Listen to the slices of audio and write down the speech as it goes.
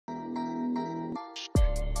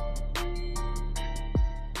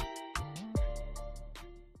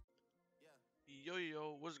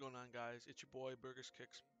guys? It's your boy Burgers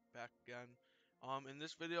Kicks back again. In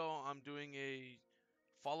this video, I'm doing a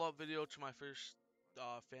follow-up video to my first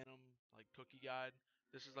Phantom cookie guide.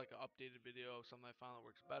 This is like an updated video of something I found that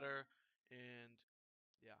works better. And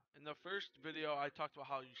yeah, in the first video, I talked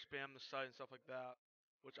about how you spam the site and stuff like that,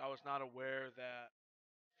 which I was not aware that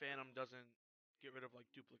Phantom doesn't get rid of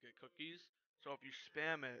like duplicate cookies. So if you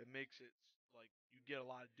spam it, it makes it like you get a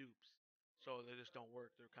lot of dupes. So they just don't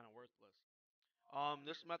work. They're kind of worthless.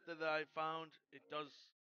 This method that I found, it does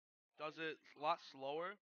it a lot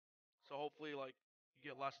slower, so hopefully like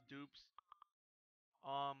you get less dupes.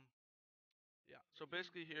 Um, yeah. So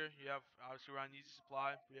basically here you have obviously we're on easy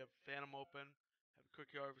supply. We have Phantom open, have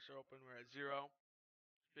Cookie Harvester open. We're at 0.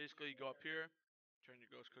 Basically you go up here, turn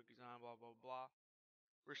your ghost cookies on, blah blah blah.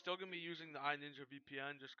 We're still gonna be using the iNinja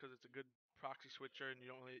VPN just because it's a good proxy switcher and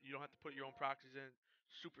you don't have to put your own proxies in.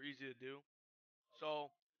 Super easy to do.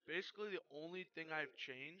 So basically the only thing I've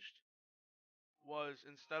changed was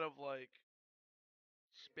instead of like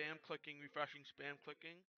spam clicking, refreshing spam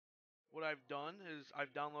clicking, what I've done is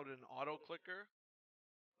I've downloaded an auto clicker,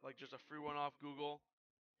 like just a free one off Google,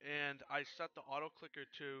 and I set the auto clicker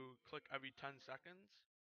to click every 10 seconds.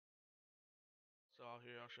 So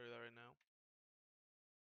here, I'll show you that right now.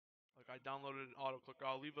 Like I downloaded an auto clicker.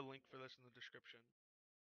 I'll leave a link for this in the description.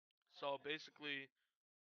 So basically,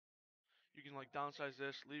 you can like downsize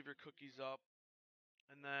this, leave your cookies up,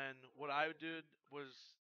 and then what I did was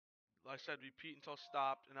I said repeat until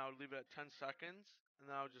stopped, and I would leave it at 10 seconds, and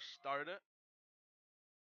then I would just start it,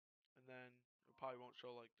 and then it probably won't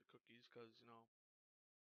show like the cookies because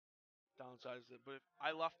downsize it. But if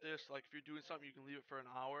I left this, like if you're doing something, you can leave it for an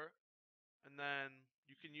hour, and then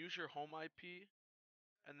you can use your home IP,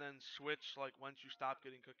 and then switch like once you stop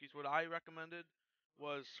getting cookies. What I recommended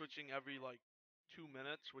was switching every like 2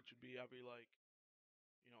 minutes, which would be every like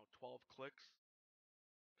 12 clicks.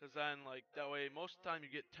 Cause then like that way, most of the time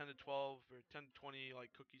you get 10 to 12 or 10 to 20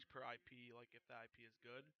 like cookies per IP, like if the IP is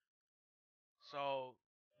good. So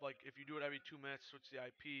like if you do it every 2 minutes, switch the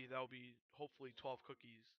IP, that'll be hopefully 12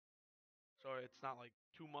 cookies. So it's not like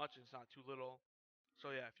too much, it's not too little.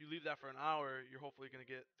 So yeah, if you leave that for an hour, you're hopefully gonna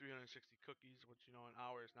get 360 cookies, which an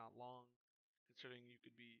hour is not long, considering you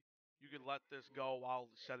could let this go while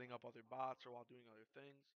setting up other bots or while doing other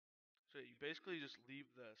things. So yeah, you basically just leave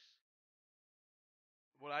this.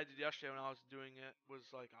 What I did yesterday when I was doing it was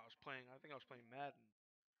like I think I was playing Madden,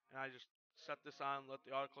 and I just set this on, let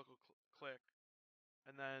the auto click,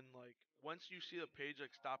 and then like once you see the page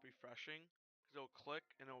like stop refreshing, because it'll click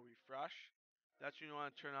and it'll refresh, that's when you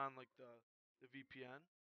want to turn on like the VPN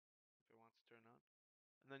if it wants to turn on,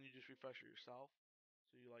 and then you just refresh it yourself.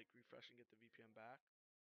 So you like refresh and get the VPN back,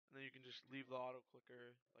 and then you can just leave the auto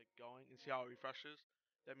clicker like going and see how it refreshes.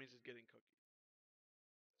 That means it's getting cookies.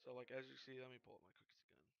 So like as you see, let me pull up my cookies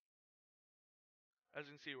again. As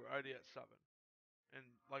you can see, we're already at 7. And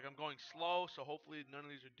like I'm going slow, so hopefully none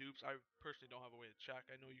of these are dupes. I personally don't have a way to check.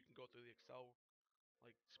 I know you can go through the Excel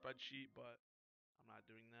like spreadsheet, but I'm not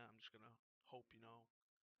doing that. I'm just gonna hope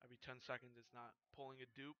every 10 seconds it's not pulling a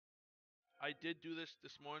dupe. I did do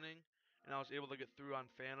this morning, and I was able to get through on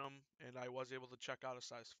Phantom, and I was able to check out a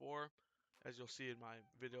size 4, as you'll see in my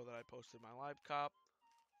video that I posted my live cop.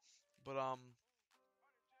 But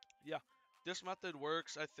yeah, this method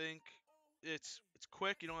works. I think it's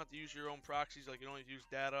quick. You don't have to use your own proxies. Like you don't have to use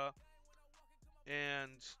data.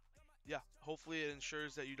 And yeah, hopefully it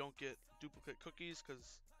ensures that you don't get duplicate cookies,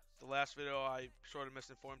 because the last video I sort of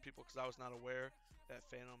misinformed people because I was not aware that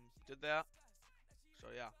Phantom did that. So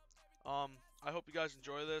yeah, I hope you guys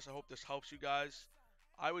enjoy this. I hope this helps you guys.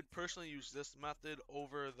 I would personally use this method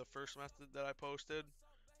over the first method that I posted,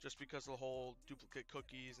 just because of the whole duplicate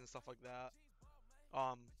cookies and stuff like that.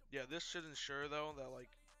 Yeah, this should ensure though that like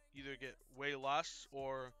either get way less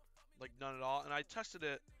or like none at all. And I tested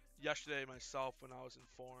it yesterday myself when I was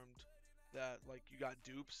informed that like you got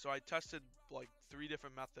dupes. So I tested like 3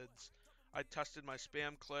 different methods. I tested my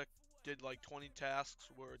spam click, did like 20 tasks,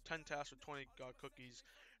 or 10 tasks with 20 cookies,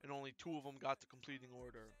 and only 2 of them got to completing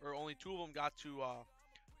order, or only 2 of them got to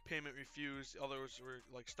payment refused. The others were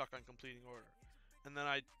like stuck on completing order. And then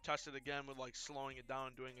I tested again with like slowing it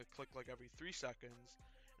down, doing a click like every 3 seconds,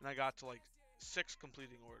 and I got to like 6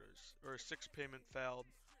 completing orders, or 6 payment failed,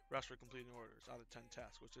 rest were completing orders out of 10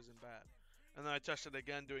 tasks, which isn't bad. And then I tested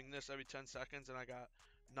again doing this every 10 seconds, and I got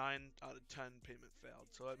 9 out of 10 payment failed.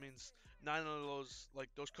 So that means 9 of those, like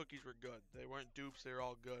those cookies were good. They weren't dupes, they were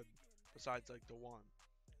all good, besides like the one.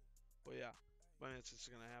 But yeah, I mean, it's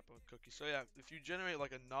just gonna happen with cookies. So yeah, if you generate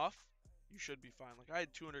like enough, you should be fine. Like I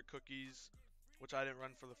had 200 cookies, which I didn't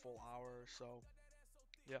run for the full hour. So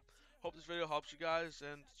yeah, hope this video helps you guys.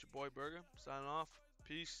 And it's your boy Burger signing off.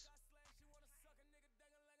 Peace.